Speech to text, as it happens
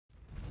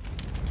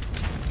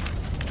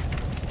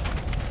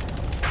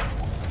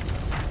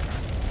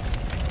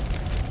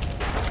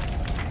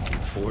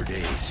4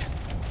 days,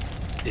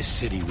 this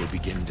city will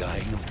begin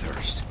dying of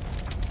thirst.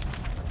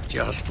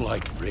 Just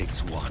like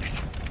Riggs wanted.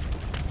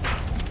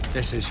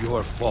 This is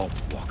your fault,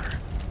 Walker.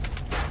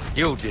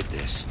 You did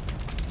this,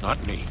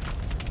 not me.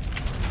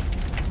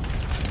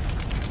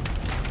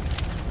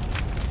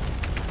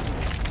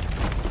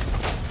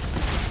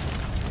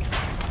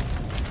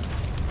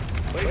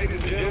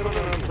 Ladies and gentlemen,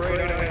 I'm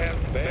afraid I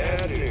have some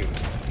bad news.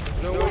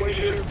 No way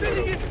to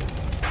sugarcoat it.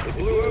 It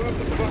blew up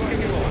the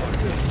fucking water.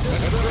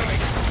 That's right.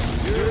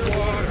 Your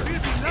water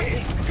is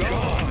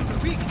gone.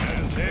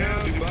 And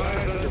now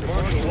Dubai's under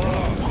martial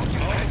law. All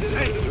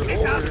citizens are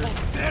ordered to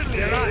stay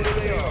where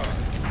they are.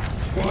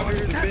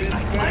 Squadrons have been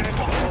dispatched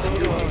all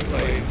over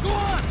Longplay. Go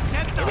on!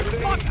 Get the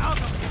fuck out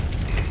of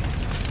here!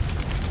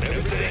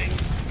 Everything's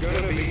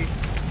gonna be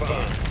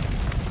fine.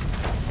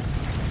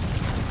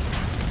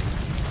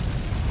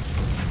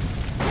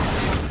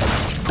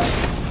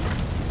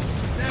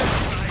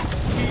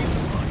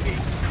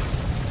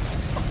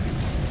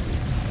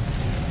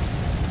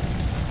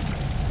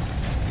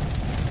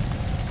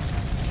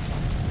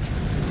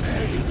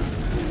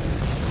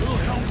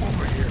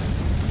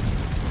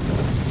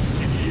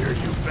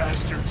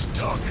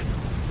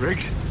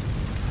 Riggs?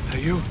 Are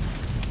you?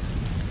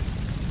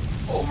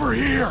 Over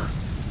here!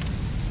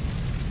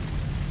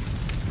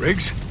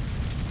 Riggs?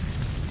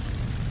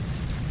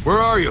 Where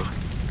are you?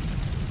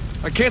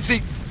 I can't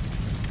see...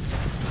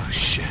 Oh,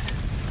 shit.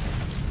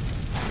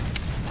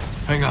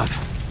 Hang on.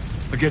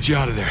 I'll get you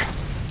out of there.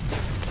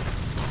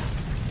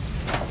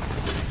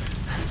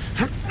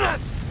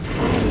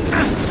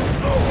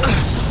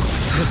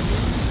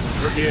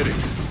 Forget it.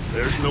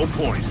 There's no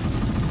point.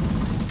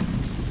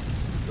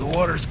 The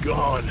water's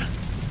gone.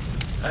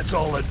 That's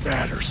all that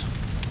matters.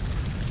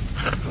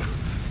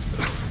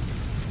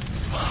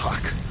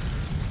 Fuck.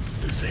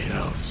 This ain't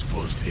how it's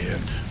supposed to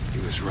end. He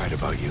was right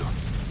about you.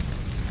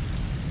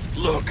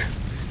 Look,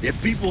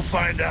 if people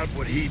find out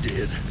what he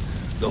did,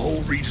 the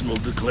whole region will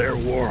declare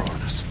war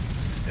on us.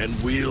 And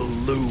we'll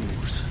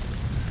lose.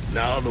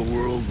 Now the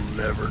world will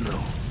never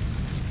know.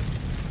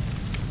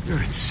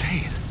 You're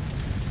insane.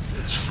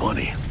 It's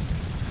funny.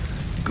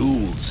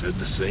 Gould said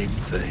the same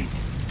thing.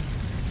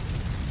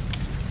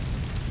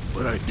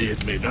 What I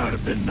did may not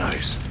have been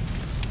nice,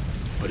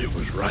 but it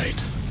was right.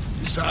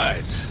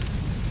 Besides,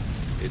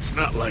 it's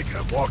not like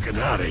I'm walking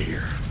out of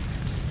here.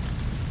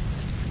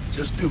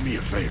 Just do me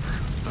a favor,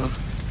 huh?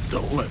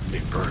 Don't let me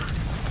burn.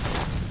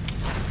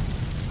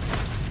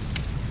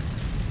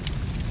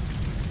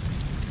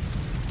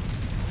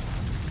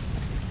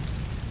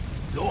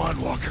 Go on,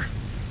 Walker.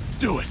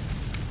 Do it.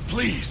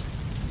 Please.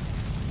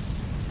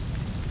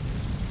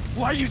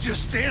 Why are you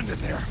just standing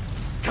there?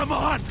 Come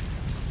on!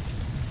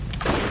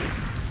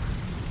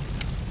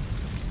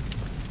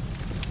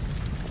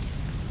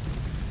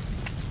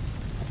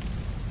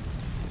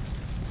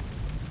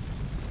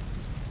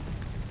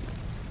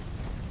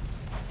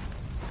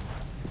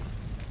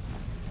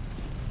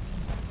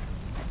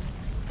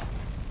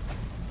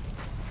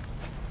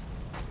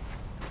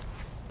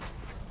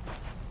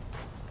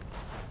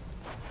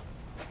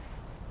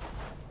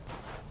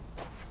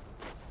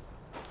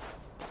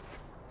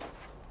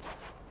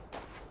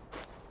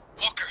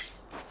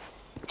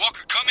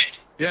 Walker, come in.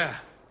 Yeah,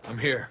 I'm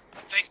here.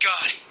 Thank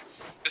God.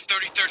 The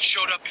 33rd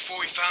showed up before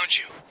we found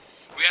you.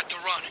 We had to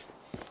run.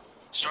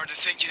 Started to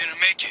think you didn't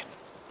make it.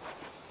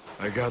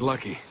 I got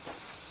lucky.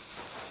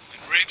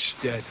 And Riggs?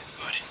 Dead.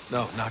 Good.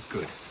 No, not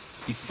good.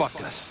 He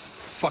fucked us.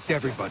 Fucked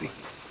everybody.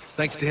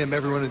 Thanks to him,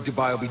 everyone in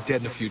Dubai will be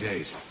dead in a few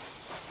days.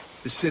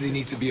 The city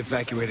needs to be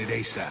evacuated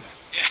ASAP.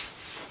 Yeah,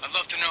 I'd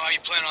love to know how you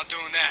plan on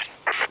doing that.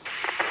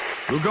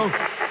 Lugo?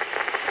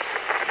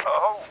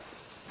 Oh,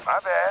 my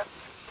bad.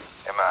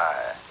 Am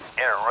I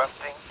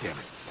interrupting? Damn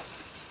it.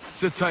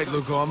 Sit tight,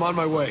 Lugo. I'm on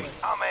my way.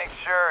 I'll make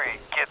sure he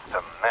gets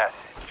the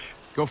message.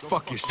 Go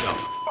fuck yourself.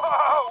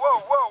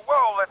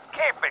 Whoa, let's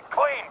keep it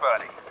clean,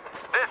 buddy.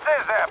 This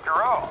is,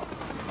 after all,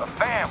 a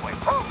family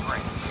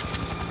program.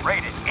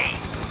 Rated 8.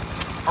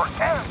 For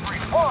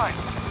everyone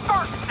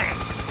thirsty.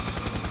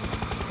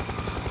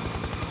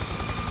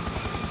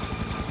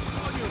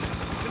 All units,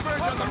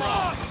 converge on the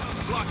mall.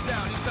 Locked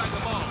down inside the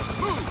mall.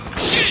 Move!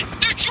 Shit!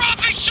 They're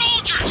dropping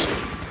soldiers!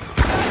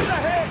 That's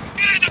ahead!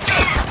 Get into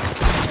cover!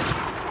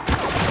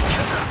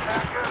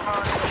 Sound good,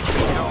 Marty?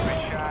 Don't be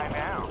shy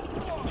now.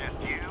 Just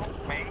you,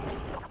 me.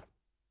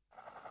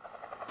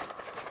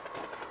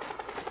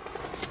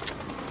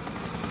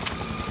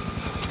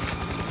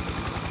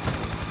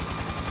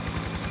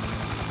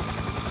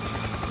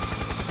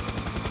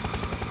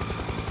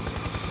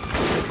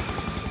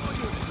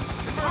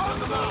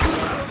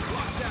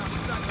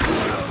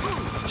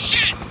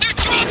 Shit! They're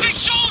dropping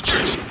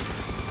soldiers!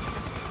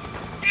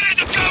 Get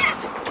into cover!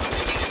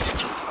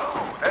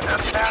 Oh, that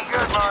doesn't sound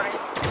good, Marty.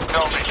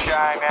 Don't be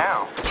shy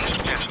now.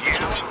 Just you,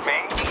 me,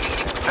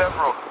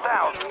 several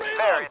thousand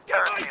very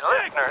thirsty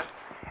listeners,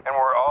 and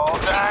we're all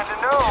dying to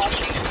know.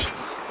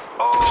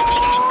 Oh,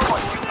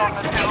 what you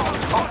gonna do?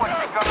 Oh, what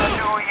you gonna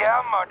do? Yeah,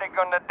 Marty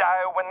gonna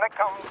die when they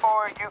come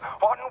for you.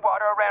 Wanting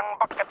water and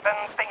buckets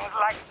and things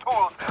like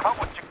tools. Oh,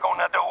 what you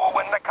gonna do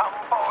when they come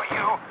for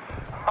you?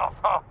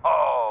 Oh,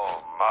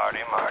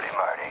 Marty.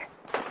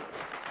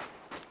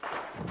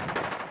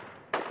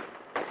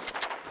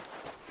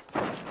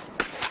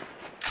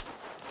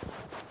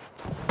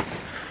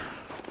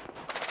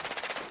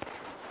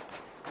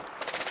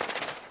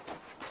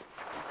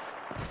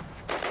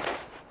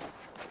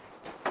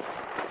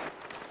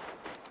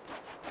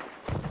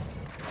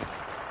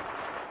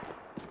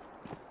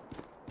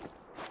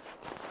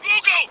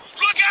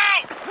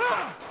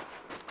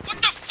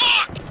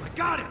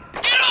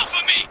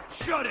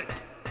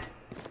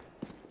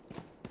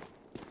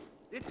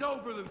 It's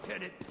over,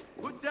 Lieutenant.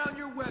 Put down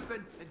your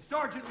weapon, and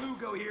Sergeant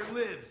Lugo here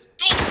lives.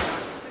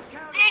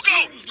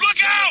 Lugo!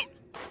 Look out!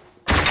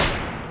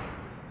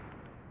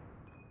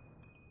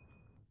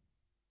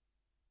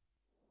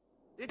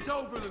 It's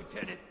over,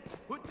 Lieutenant.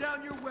 Put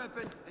down your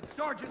weapon, and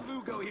Sergeant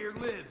Lugo here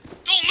lives.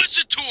 Don't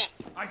listen to him!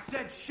 I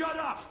said shut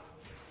up!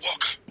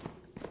 Walker,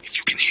 if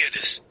you can hear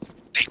this,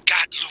 they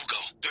got Lugo.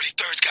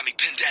 33rd's got me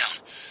pinned down.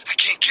 I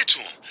can't get to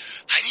him.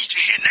 I need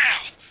you here now.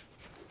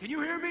 Can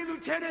you hear me,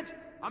 Lieutenant?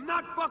 I'm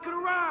not fucking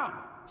around.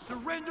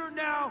 Surrender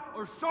now,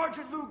 or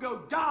Sergeant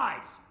Lugo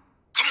dies.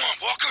 Come on,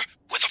 Walker.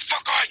 Where the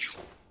fuck are you?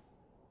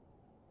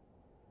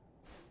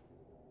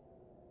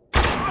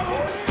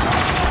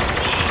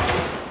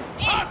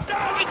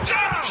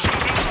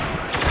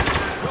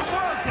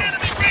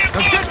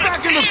 Let's get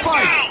back in the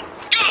fight!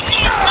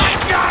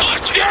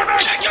 God damn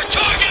it! Check your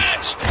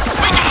targets!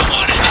 We got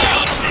one in the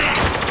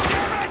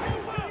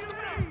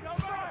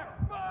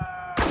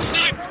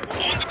Sniper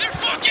on them! They're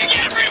fucking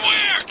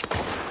everywhere!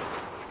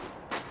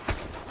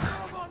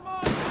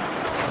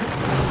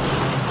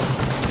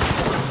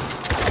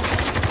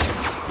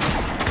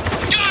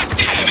 God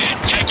damn it!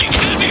 Taking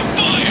heavy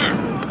fire!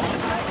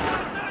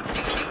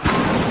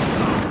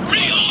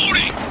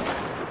 Reloading!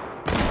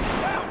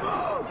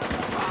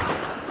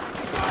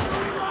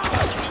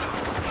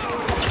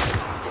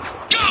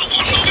 Got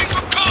one moving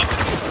for cover!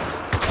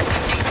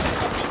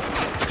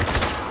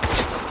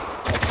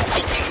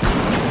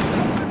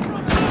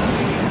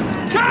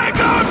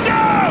 Tango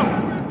down!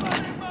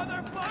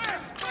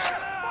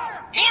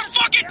 More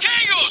fucking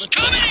tangos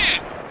coming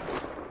in!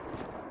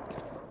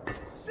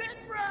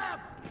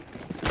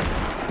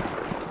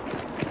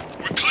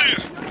 We're clear.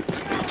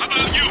 How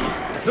about you?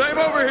 Same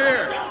over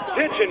here.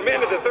 Attention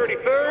men of the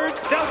 33rd,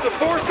 Delta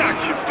Force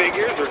action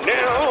figures are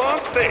now on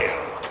sale.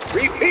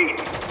 Repeat,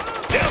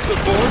 Delta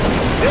Force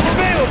still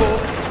available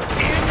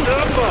in the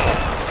mall.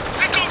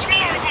 Here comes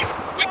more of them!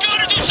 We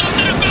gotta do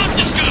something about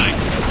this guy!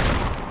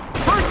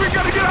 First we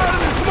gotta get out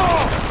of this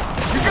mall.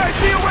 You guys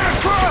see a way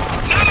across?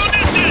 Not on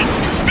this end!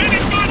 Maybe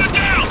farther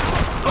down!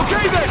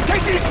 Okay then,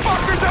 take these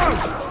fuckers out!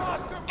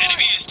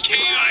 Enemy is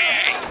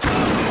KIA!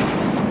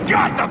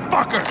 Got the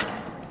fucker!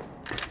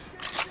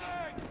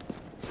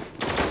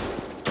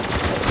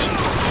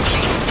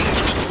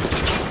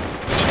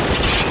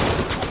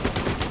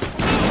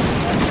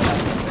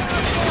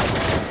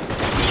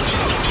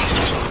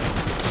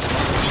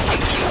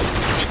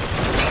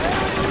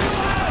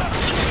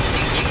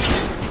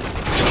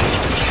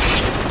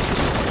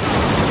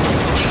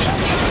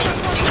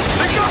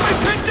 They got me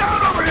pinned down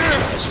over here!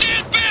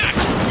 Stand back!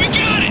 We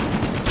got it!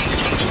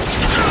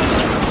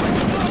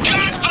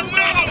 Got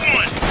another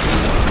one!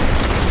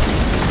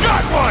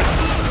 Got one!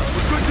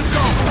 We're good to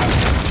go.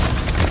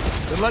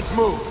 Then let's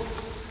move.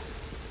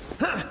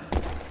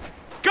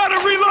 Gotta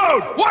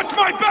reload! Watch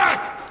my back!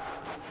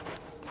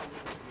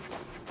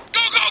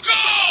 Go, go, go!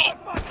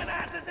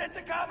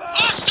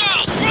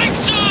 Hostiles! Right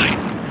side!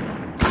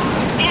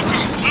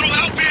 Walker, little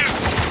help here!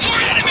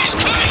 More enemies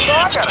coming So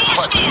I in got at a the toy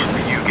question store!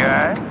 for you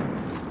guys.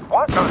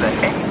 What are the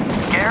 8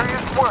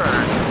 scariest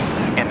words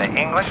in the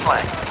English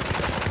language?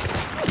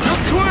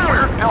 You're clear!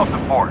 We're Delta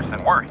Force,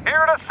 and we're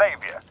here to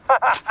save you. I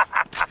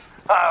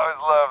always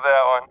love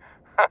that one.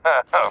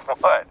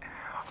 What?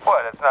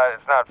 What?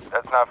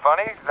 That's not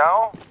funny?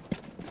 No?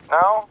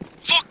 No?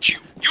 Fuck you!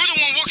 You're the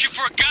one working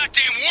for a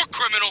goddamn war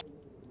criminal!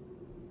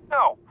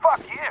 No,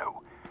 fuck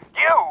you.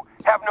 You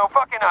have no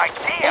fucking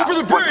idea. Over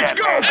the bridge!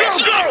 Go, go,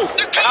 go!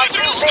 They're coming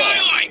through the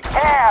skylight!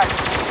 Had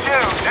to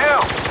do.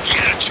 He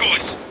had a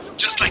choice,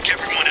 just like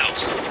everyone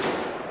else.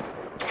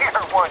 You're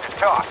one to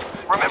talk.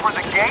 Remember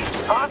the gate?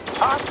 Huh?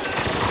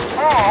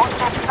 Oh,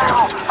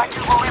 no, I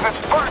can't believe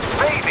it's first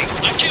baby.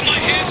 I get my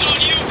hands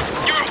on you,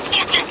 you're a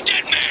fucking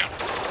dead man!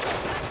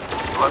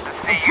 Love to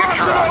see you Cross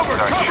it try, over!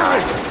 don't Cover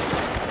you? me!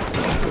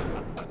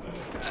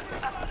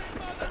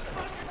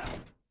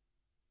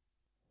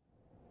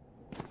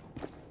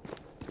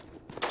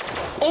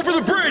 Over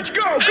the bridge!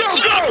 Go, go, Heads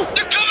go! up!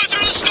 They're coming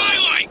through the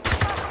skylight!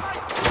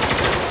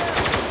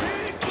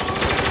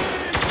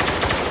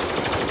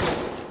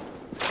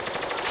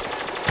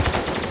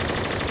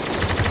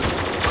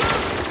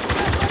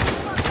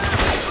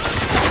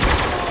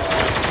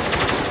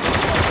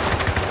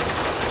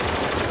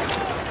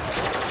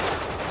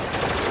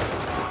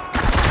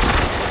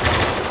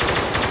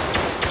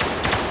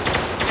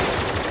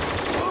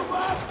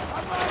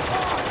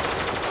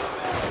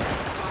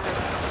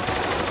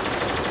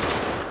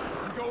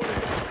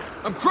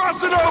 I'm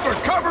crossing over!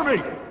 Cover me!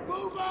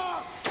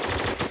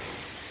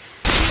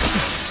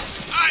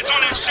 Eyes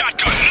on that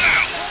shotgun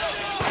now!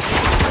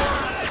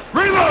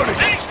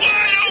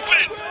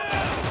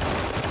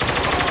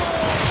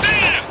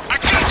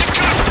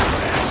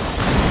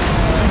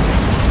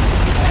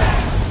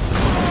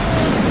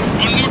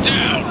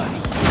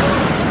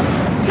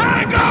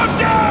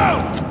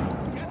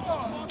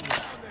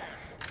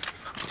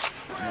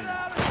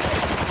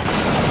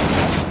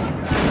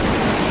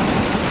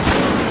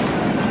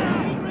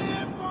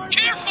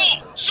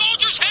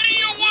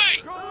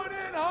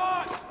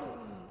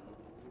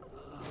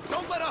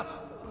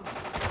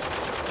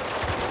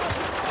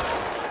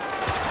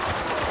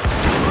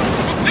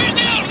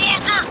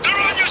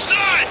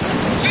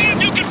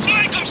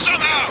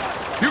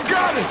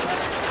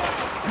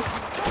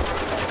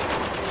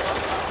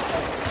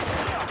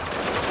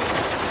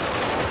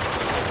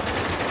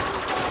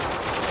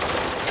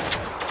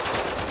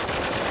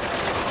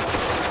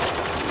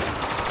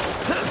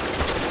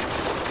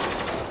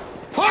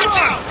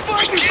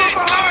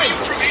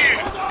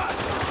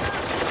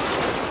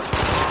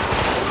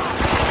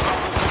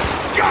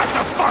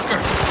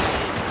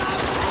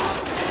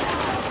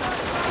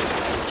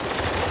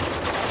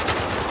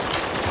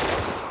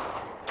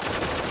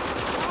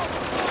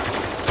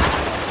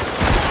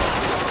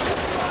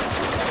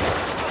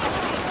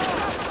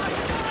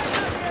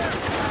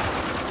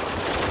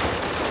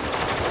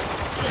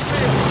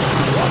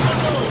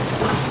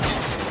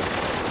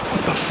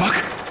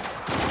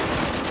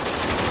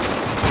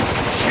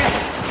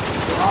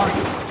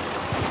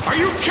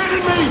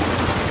 kidding me?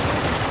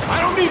 I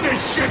don't need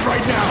this shit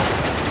right now.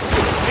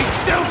 They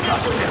still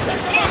got them.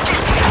 Walker,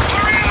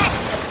 hurry up!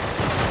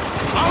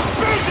 I'm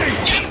busy!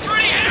 Getting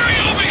pretty hairy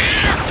over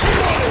here!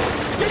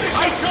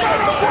 I said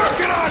I'm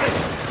working on it!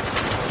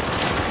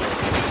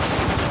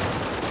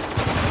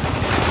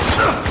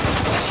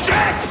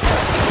 Shit!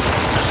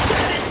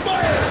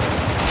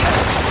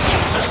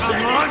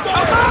 Come on,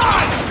 come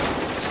on!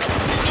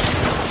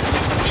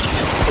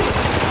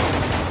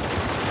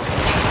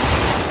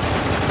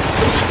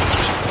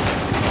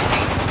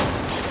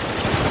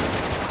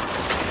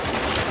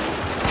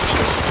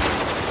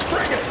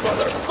 Bring it,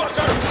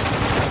 motherfucker!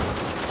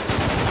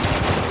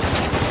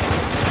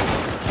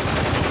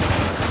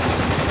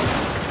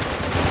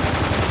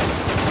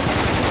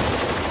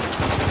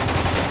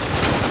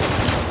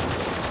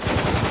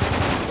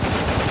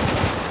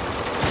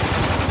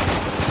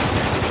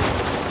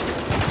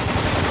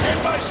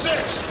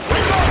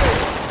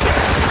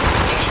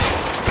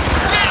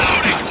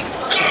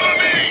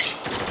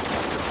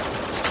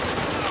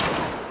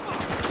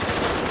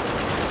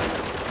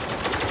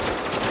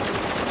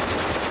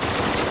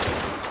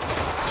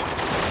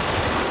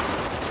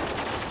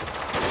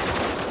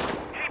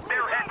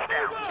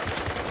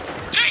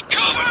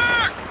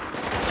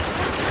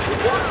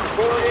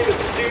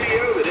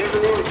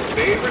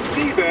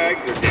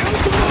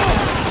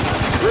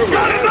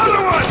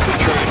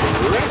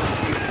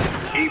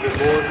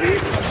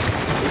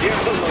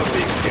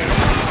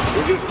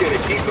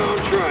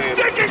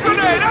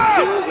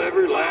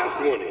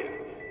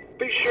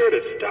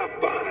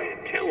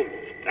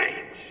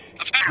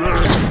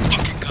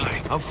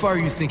 How far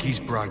you think he's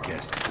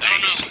broadcasting? I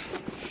don't know.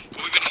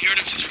 But we've been hearing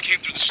him since we came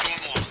through the storm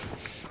wall.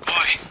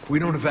 Why? If we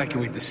don't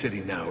evacuate the city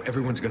now,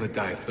 everyone's gonna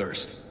die of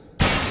thirst. And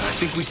I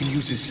think we can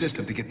use his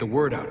system to get the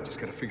word out. Just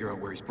gotta figure out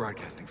where he's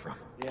broadcasting from.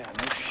 Yeah,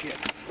 no shit.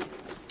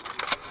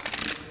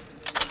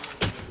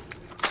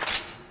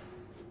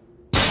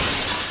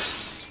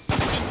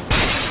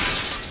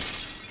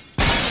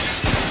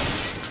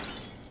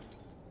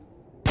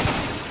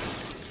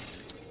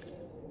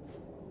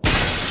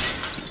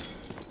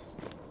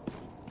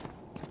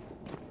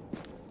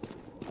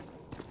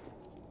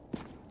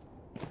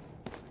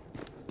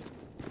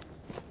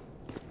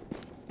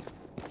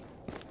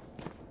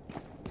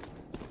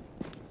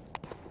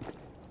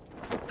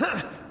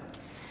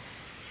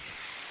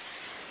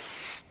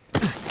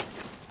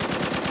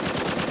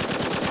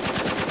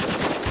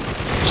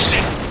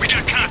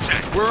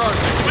 Where are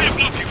they? Way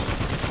above you.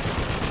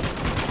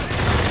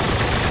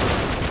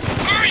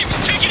 Hurry,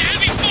 we're taking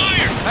heavy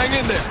fire! Hang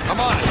in there. I'm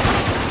on it.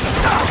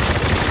 Oh,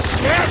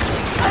 shit!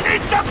 I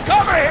need some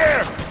cover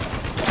here!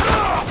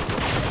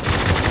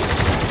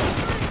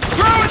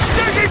 Throw a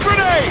sticky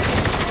grenade!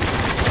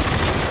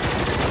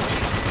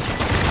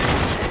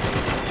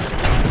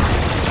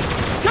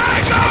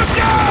 Tango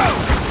down!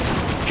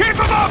 Keep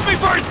him off me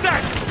for a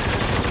sec!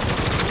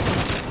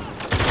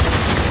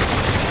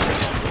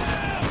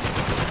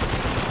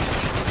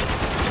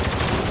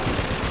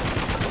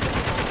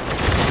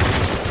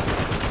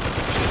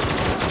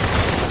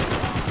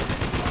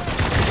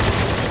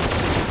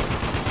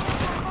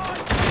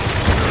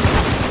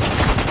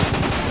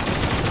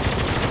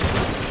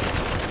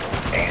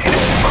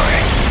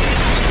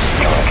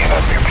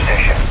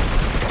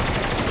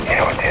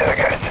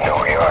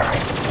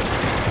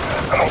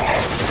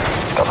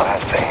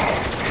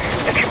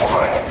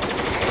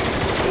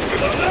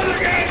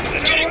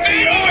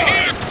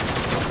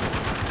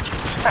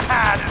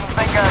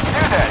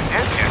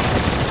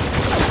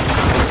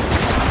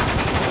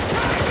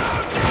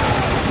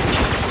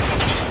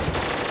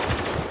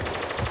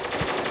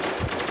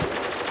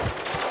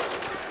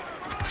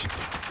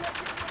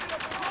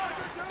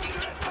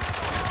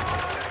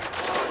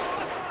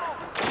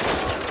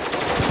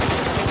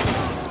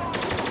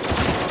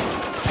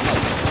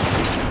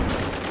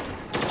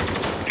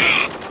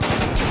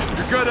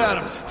 Good,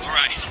 Adams. All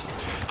right.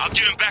 I'll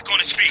get him back on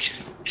his feet.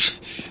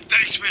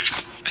 Thanks, man.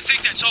 I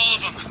think that's all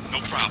of them.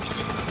 No problem.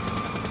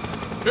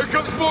 Here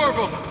comes more of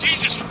them.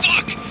 Jesus,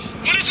 fuck!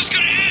 When is this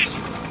gonna end?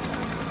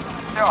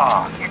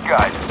 Aw, you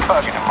guys are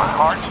tugging at my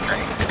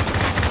heartstrings.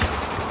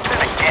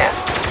 Then again,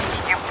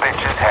 you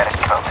bitches had it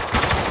coming.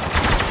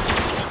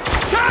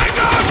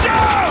 Tango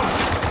down!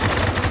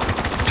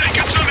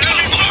 Taking some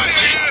heavy fire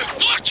here!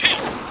 Watch it!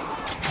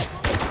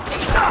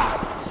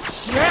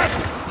 Shit!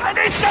 I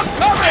need some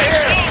cover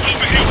here! Slow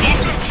over here,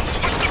 Walker!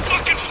 What's the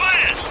fucking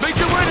plan? Make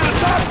your way to the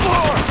top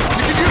floor!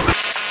 You can use the...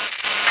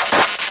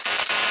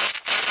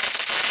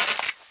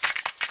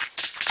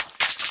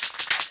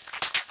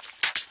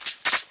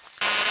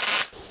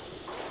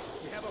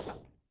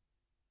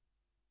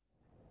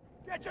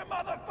 Get your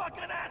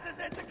motherfucking asses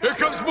into cover! Here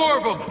comes more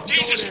of them.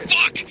 Jesus,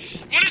 fuck!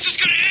 When is this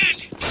gonna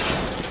end?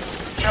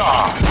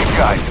 Aw, you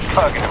guys are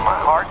tugging at my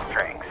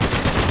heartstrings.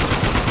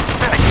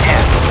 Then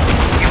again,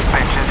 you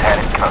bitches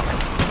had it coming.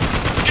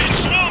 Getting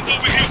swamped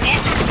over here,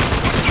 Walker!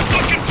 What's the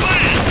fucking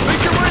plan?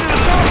 Make your way to the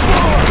top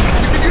floor!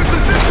 You can use the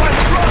zip line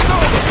to cross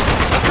over!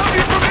 I'll come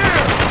you from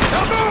here!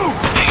 Now move!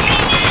 Ain't no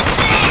way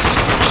across!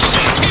 We're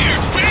stuck here!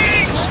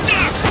 We're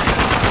stuck!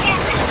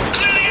 Walker,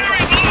 clear the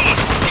area below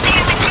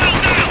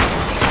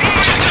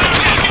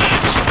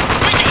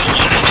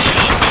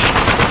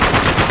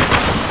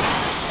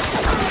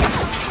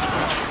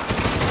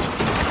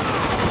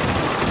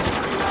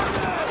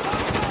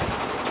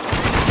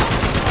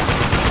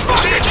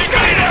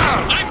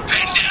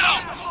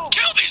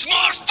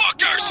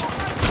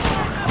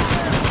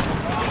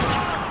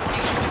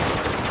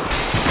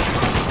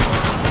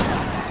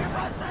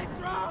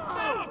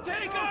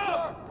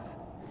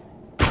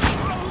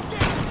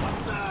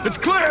It's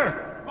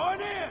clear!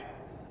 On in!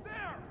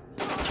 There!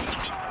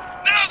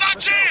 Now's our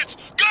chance!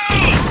 Go!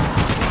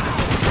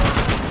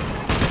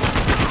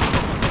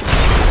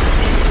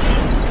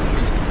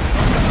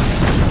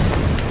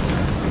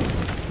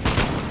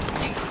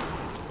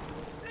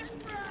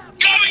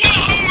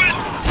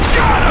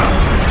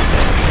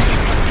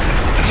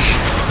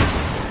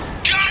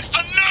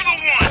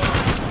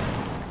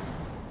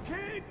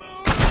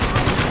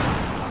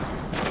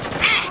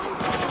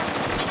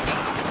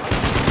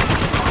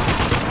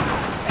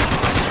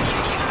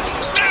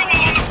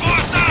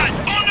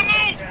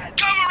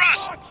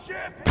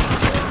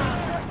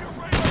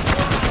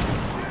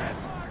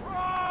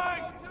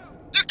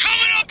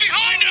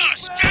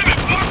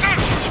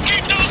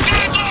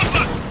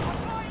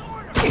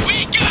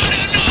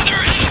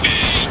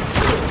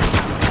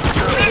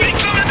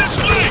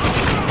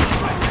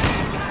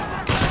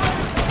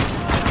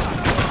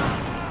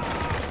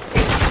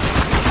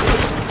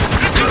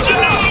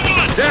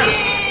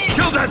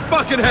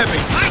 Heavy!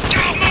 Let's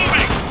go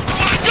moving!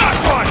 Got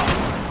one!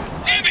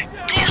 Damn it!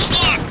 Door's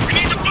locked! We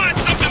need to find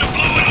something to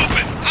blow it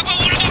open! How about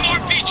one of them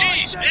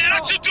RPGs? Yeah,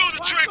 that should do the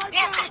trick!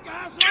 Walker,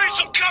 give me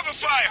some cover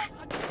fire!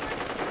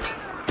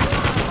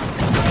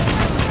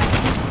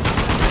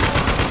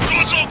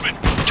 Door's open!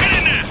 Get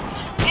in there!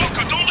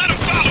 Walker, don't let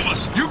him follow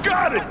us! You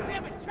got it!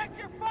 Damn it, check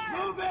your fire!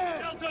 Move in!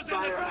 Delta's in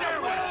the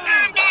stairway!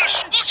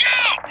 Ambush! Look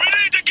out! We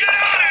need to get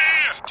out of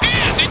here!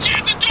 Ian, they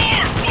jammed the door!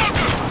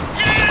 Walker,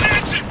 we need an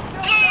exit!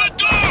 Blow the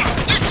door!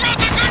 They're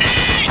dropping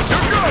grenades!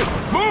 You're good!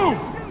 Move!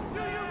 Do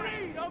you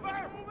read? Over!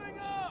 Moving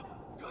up!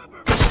 Cover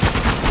me!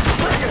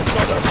 They're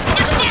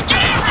fucking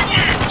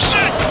everywhere!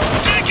 Shit!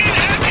 Taking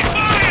heavy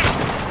fire!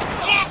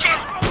 Walker,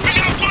 we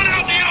got one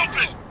out in the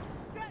open!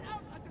 Set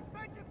up a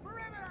defensive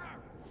perimeter!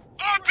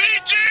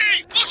 RPG!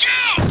 Look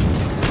out!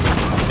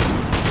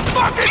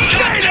 Fucking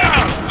stay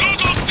down! Blow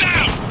those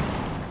down!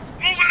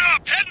 Moving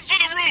up, heading for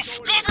the roof!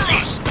 Cover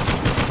us!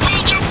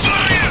 Hold your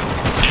fire!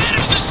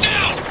 Adams is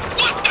down!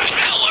 What the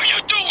hell are you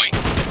doing?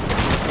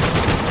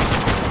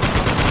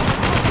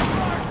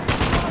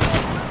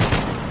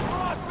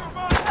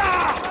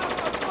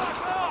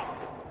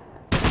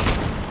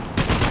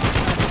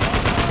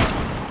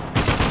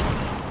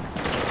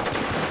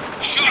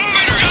 Shoot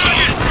better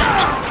target!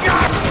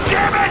 God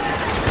damn it!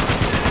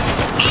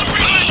 I'm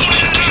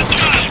reloading that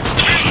gun!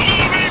 We're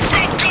moving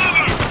from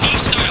cover!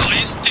 Hostile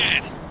is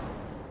dead.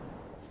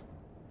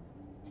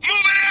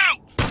 Moving out!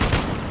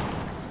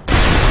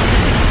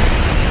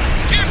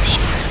 Careful!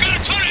 We've got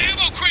a ton of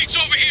ammo crates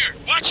over here!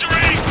 Watch your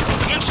aim!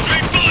 One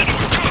straight bullet and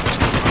we're cooked!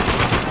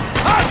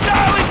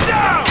 Hostile is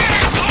down!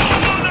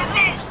 All on the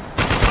roof!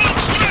 Front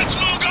stretch,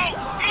 Lugo!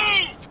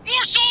 Move!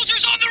 More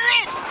soldiers on the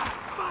roof!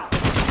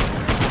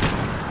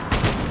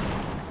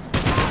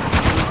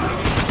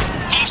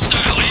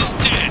 Hostile is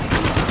dead!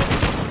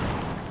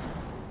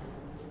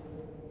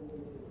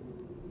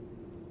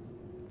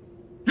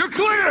 You're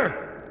clear!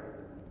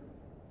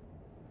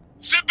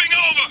 Zipping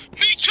over!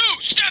 Me too!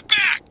 Step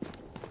back!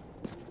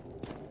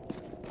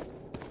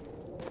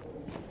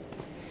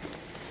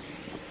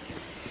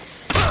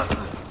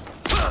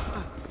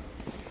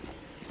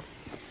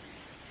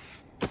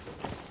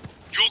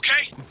 You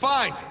okay? I'm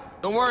fine.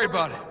 Don't worry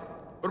about it.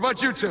 What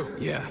about you two?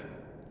 Yeah.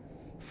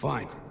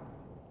 Fine.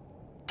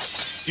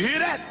 You hear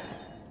that?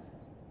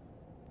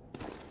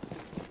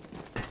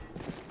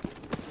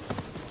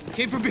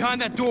 Came from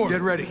behind that door.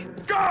 Get ready.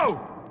 Go!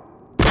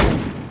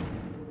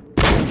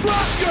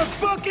 Drop your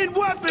fucking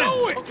weapon!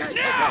 Do it! Okay,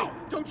 now! okay.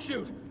 Don't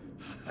shoot.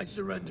 I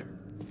surrender.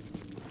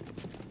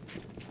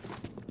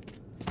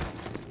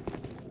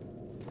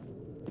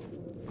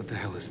 What the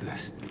hell is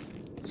this?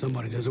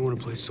 Somebody doesn't want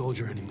to play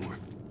soldier anymore.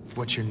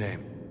 What's your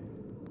name?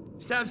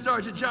 Staff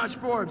Sergeant Josh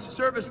Forbes,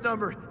 service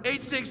number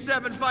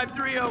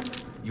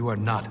 867530. You are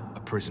not a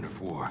prisoner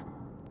of war.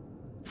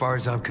 Far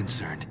as I'm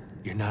concerned,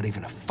 you're not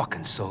even a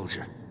fucking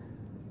soldier.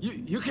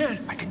 You can't...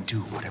 I can do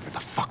whatever the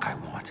fuck I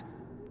want.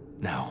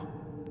 Now,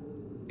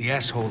 the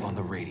asshole on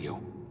the radio,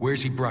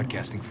 where's he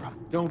broadcasting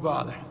from? Don't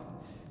bother.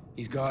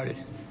 He's guarded.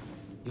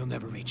 You'll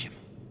never reach him.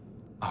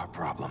 Our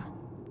problem,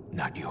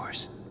 not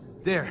yours.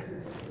 There.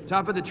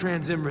 Top of the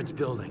Transimmerance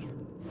building.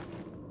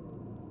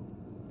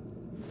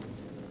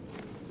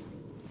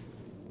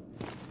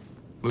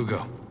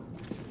 Lugo,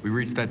 we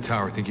reached that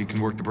tower. Think you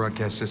can work the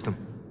broadcast system?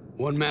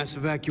 One mass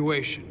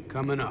evacuation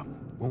coming up.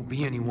 Won't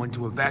be anyone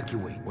to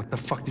evacuate. What the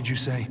fuck did you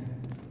say?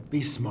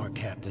 Be smart,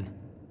 Captain.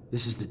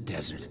 This is the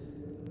desert.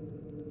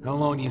 How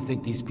long do you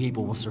think these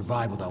people will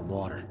survive without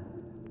water?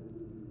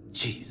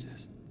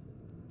 Jesus.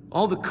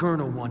 All the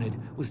Colonel wanted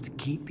was to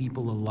keep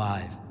people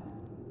alive.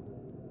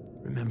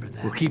 Remember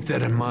that. We'll keep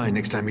that in mind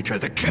next time he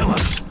tries to kill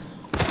us.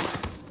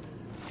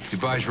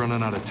 Dubai's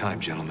running out of time,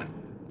 gentlemen.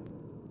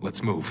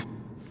 Let's move.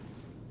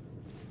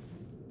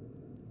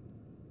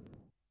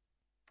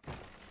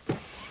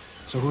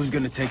 So who's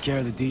gonna take care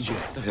of the DJ?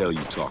 What the hell are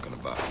you talking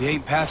about? He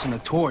ain't passing the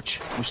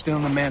torch. We're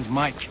stealing the man's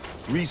mic.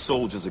 3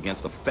 soldiers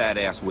against a fat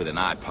ass with an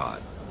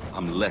iPod.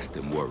 I'm less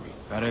than worried.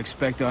 Gotta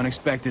expect the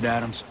unexpected,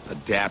 Adams.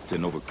 Adapt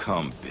and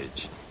overcome,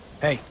 bitch.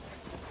 Hey,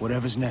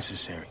 whatever's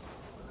necessary.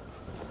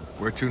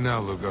 Where to now,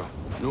 Lugo?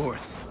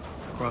 North,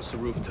 across the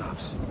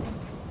rooftops.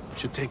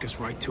 Should take us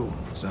right to him.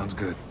 Sounds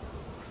good.